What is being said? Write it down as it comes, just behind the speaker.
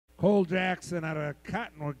Cole Jackson out of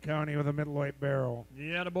Cottonwood County with a middleweight barrow.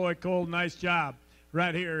 Yeah, the boy Cole, nice job.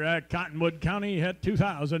 Right here at Cottonwood County at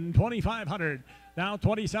 2,000, 2,500. Now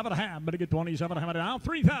 27.5, but to get 27.5. Now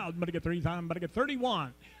 3,000, but to get 3,000, but to get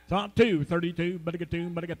 31. Top 2, 32, but to get 2,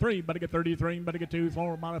 but to get 3, but to get 33, but to get 2,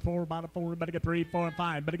 4, but to 4, but to 4, but to get 3, 4, and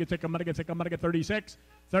 5, but to get 6, but to get 6, but to get 36,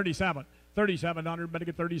 37, 3,700, but to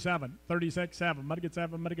get 37, 36, 7, but to get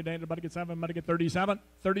 7, but to get 8, but to get 7, but to get 37,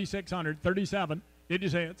 3,600, 37. Did you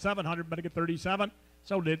say it? 700, but to get 37.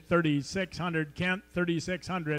 So did 3,600, Kent, 3,600.